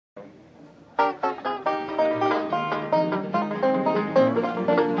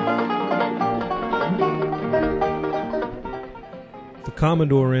The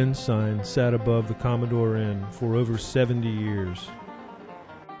Commodore Inn sign sat above the Commodore Inn for over 70 years.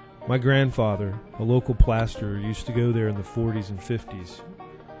 My grandfather, a local plasterer, used to go there in the 40s and 50s.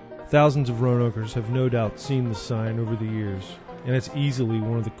 Thousands of Roanokeers have no doubt seen the sign over the years, and it's easily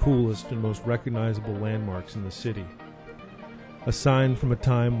one of the coolest and most recognizable landmarks in the city. A sign from a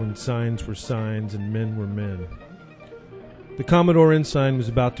time when signs were signs and men were men. The Commodore Inn sign was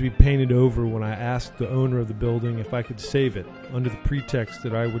about to be painted over when I asked the owner of the building if I could save it, under the pretext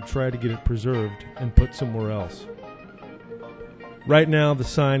that I would try to get it preserved and put somewhere else. Right now, the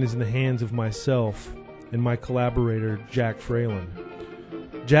sign is in the hands of myself and my collaborator, Jack Fralin.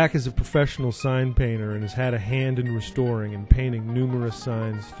 Jack is a professional sign painter and has had a hand in restoring and painting numerous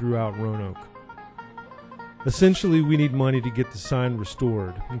signs throughout Roanoke. Essentially, we need money to get the sign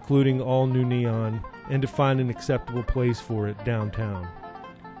restored, including all new neon, and to find an acceptable place for it downtown.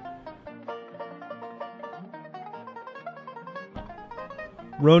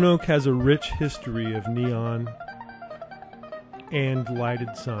 Roanoke has a rich history of neon and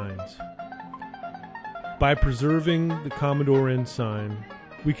lighted signs. By preserving the Commodore Inn sign,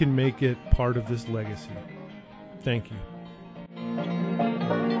 we can make it part of this legacy. Thank you.